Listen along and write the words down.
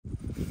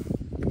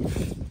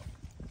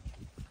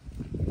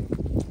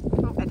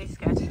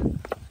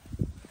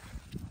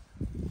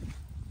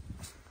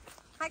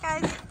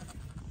guys. Do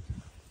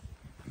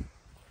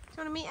you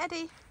want to meet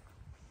Eddie?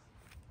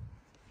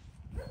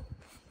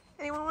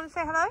 Anyone want to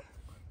say hello?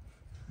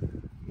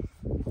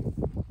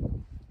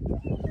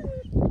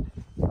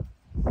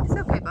 It's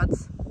okay,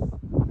 buds.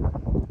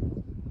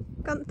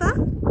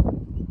 Gunther?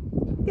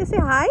 You say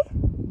hi?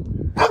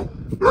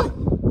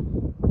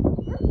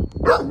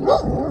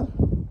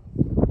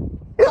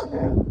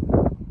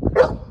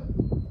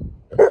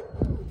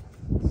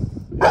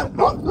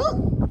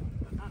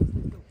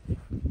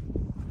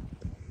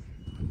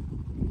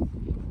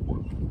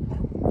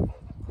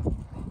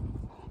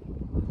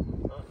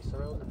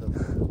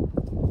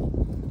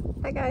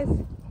 Hi guys.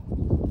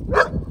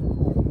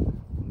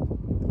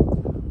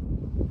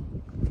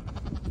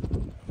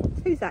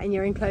 Who's that in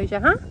your enclosure,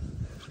 huh?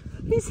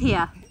 Who's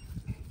here?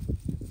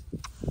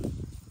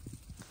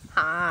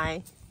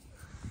 Hi.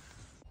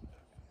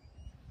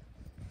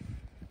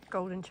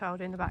 Golden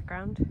child in the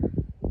background.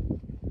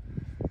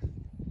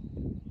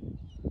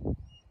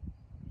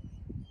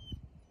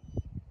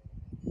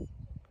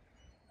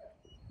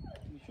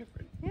 You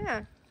shivering?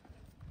 Yeah.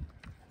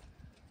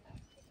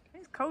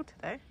 It's cold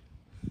today.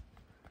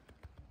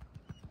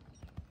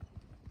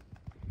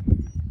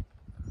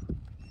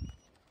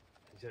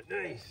 Is that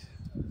nice?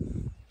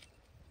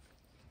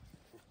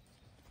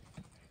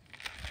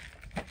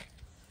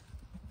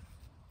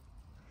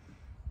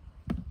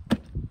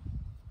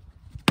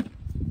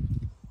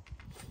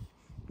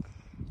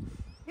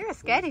 You're a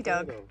scaredy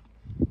dog.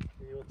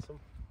 You want some?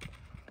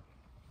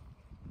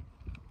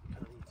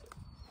 Can't eat it.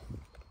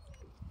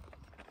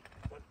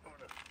 What? Oh,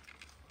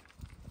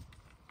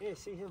 no. Yeah,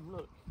 see him,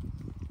 look.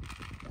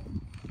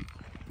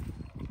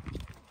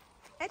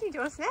 Eddie, do you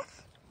want to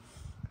sniff?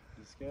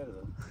 You scared of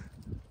them?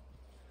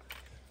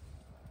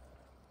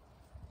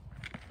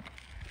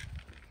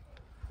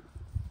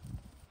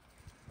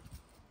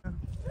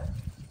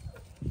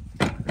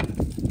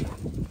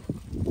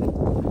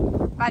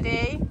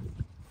 Buddy.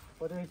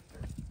 Buddy.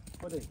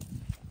 Buddy.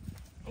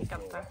 Hey,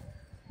 Gunther.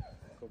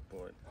 Good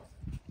boy.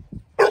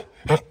 You're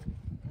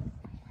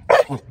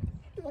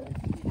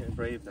getting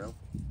brave now.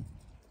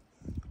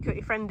 Got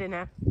your friend in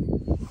here.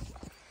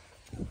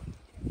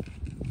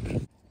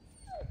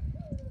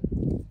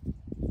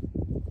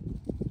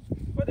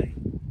 Buddy.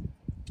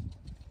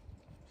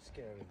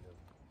 Scaring them.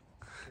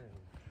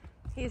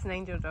 He is an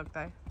angel dog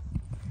though.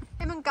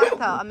 Him and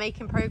Gunther are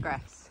making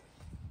progress.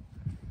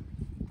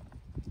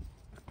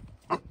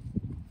 He's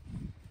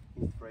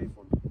a brave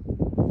one.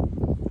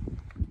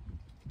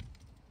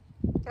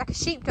 You're like a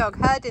sheepdog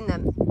herding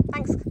them.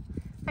 Thanks,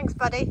 thanks,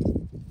 buddy.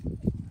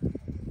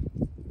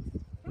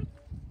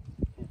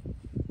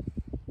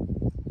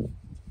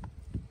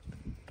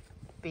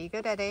 Be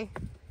good, Eddie.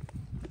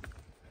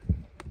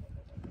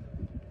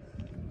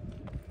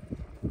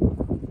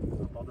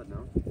 Not bothered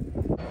now.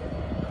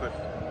 Good.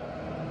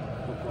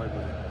 Good boy,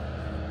 buddy.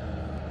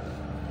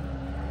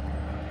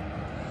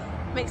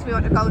 Makes me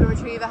want a golden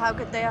retriever, how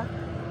good they are.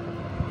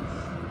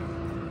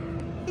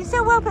 You're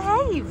so well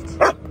behaved.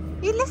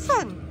 You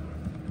listen.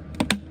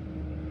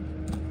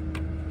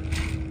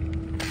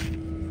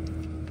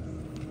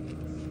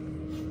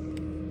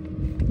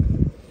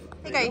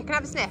 There you go, you can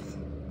have a sniff.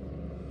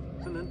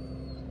 Come on.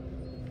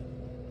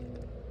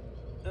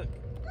 Look.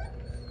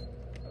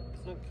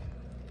 Look.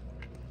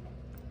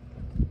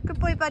 Good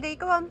boy, buddy.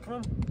 Go on. Come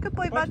on. Good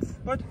boy, buds.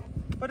 Bud.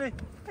 Buddy.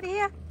 Buddy,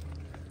 here.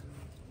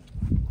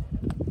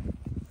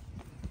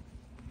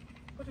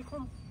 Buddy,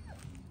 come.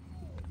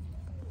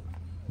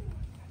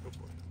 Good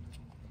boy.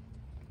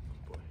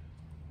 Good boy.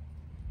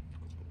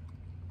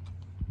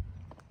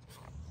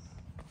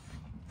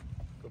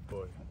 Good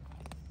boy.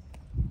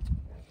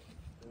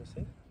 You want to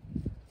see?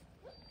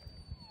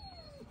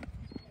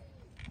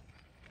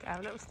 Have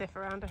a little sniff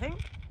around, I think.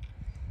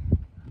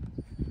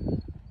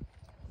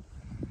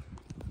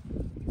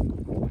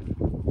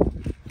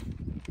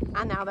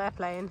 And now they're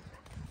playing.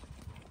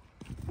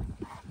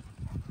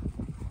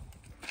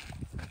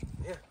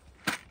 Yeah.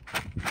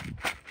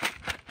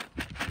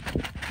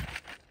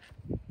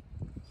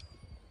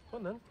 Come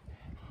on then.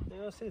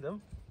 You want to see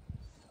them?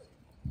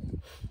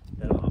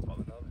 They're not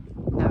bothered, are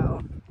they?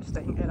 No, just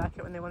don't think they like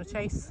it when they want to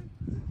chase.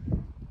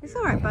 It's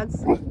alright,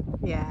 buds.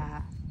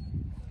 Yeah.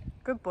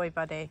 Good boy,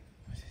 buddy.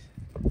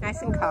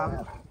 Nice and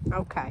calm.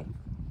 Okay.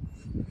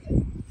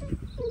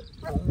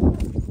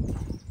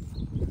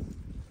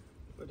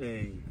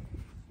 Buddy.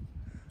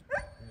 I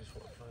just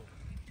want to find.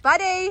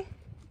 Buddy!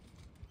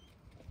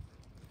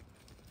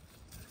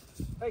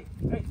 Hey,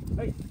 hey,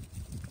 hey.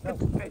 No.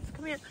 Good.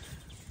 Come here.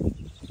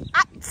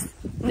 Ah!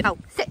 No,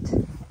 sit.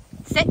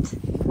 Sit.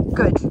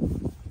 Good.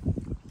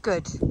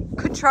 Good.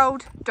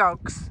 Controlled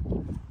dogs.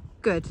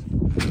 Good.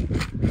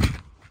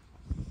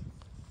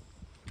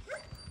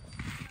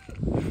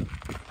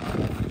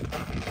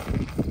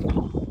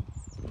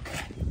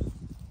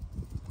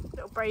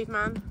 Little brave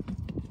man.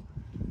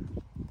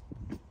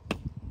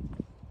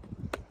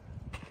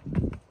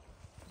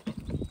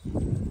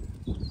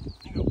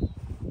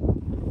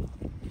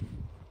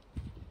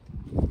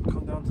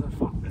 Come down to the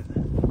foot bit.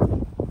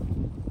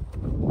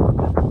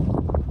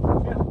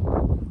 Yeah.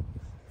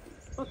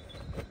 Look.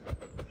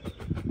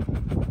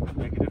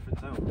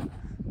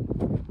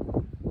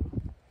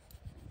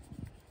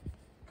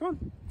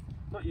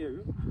 Not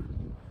you.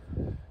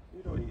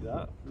 You don't eat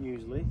that,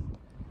 usually.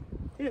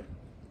 Here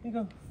you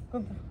go.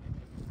 Gunther.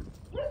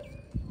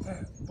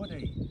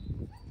 Buddy.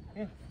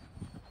 Here.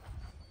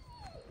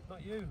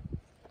 Not you.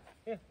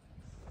 Here.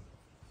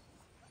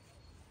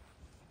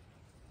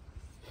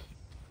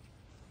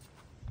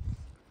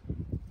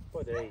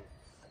 Buddy.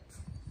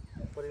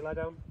 Buddy, lie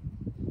down.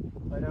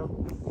 Lie down.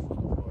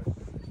 Boy.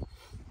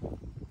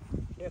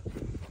 Here.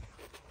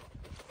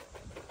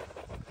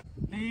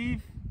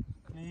 Leave.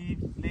 Leave.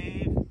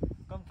 Leave.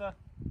 Gunther.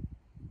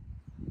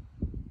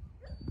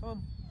 Come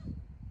on.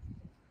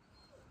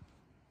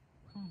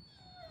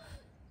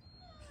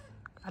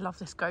 I love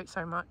this goat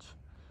so much.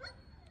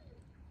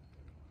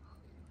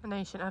 I know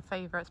you shouldn't have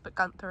favourites, but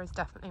Gunther is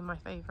definitely my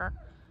favourite.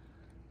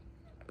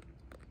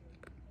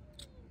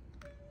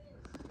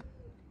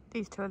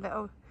 These two are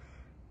little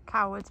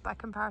cowards by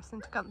comparison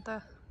to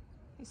Gunther.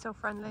 He's so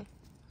friendly.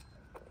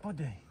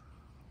 Buddy.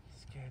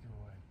 Scared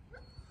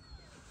away.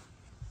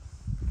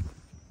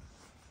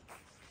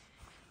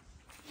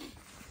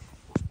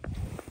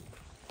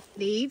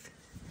 Leave.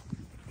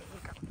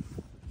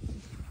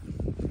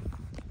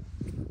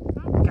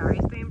 Oh,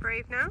 Gary's being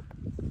brave now.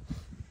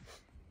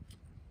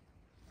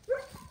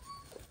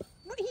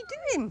 What are you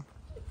doing?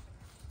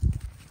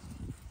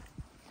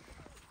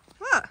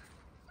 What?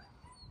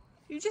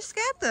 You just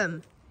scared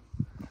them.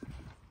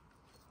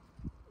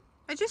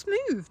 I just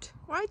moved.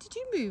 Why did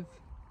you move?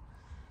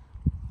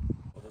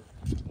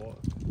 What?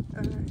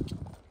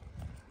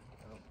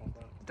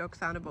 Dog's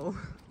found a ball.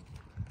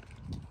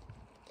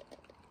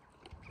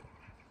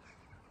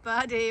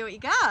 Buddy, what you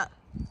got?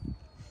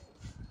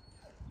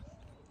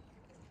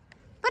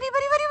 Buddy,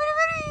 buddy, buddy, buddy,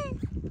 buddy!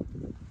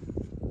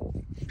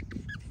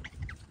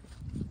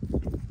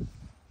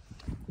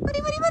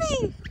 Buddy, buddy,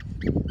 buddy!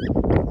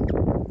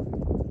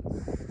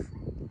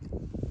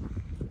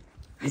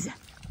 Where's that?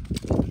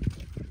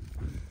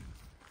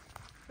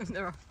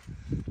 They're off.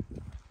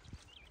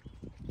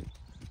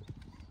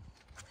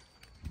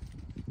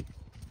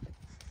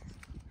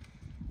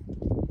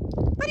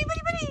 Buddy,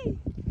 buddy, buddy!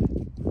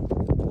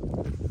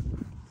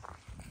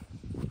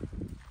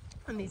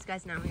 And these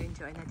guys now are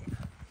enjoying their dinner.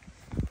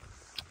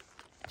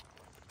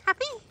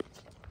 Happy?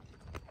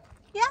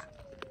 Yeah?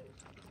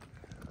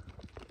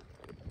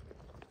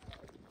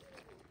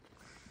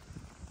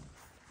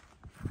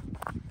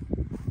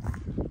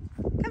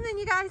 Come then,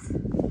 you guys.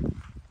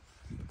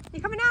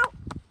 You coming out?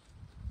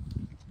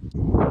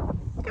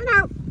 Coming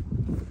out.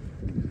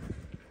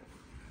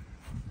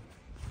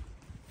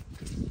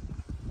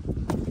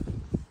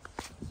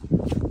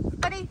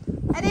 Buddy,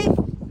 Eddie.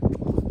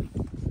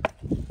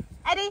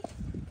 Eddie.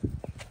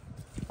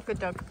 Good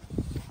dog.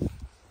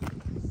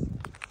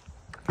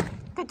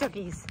 Good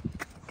doggies.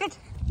 Good.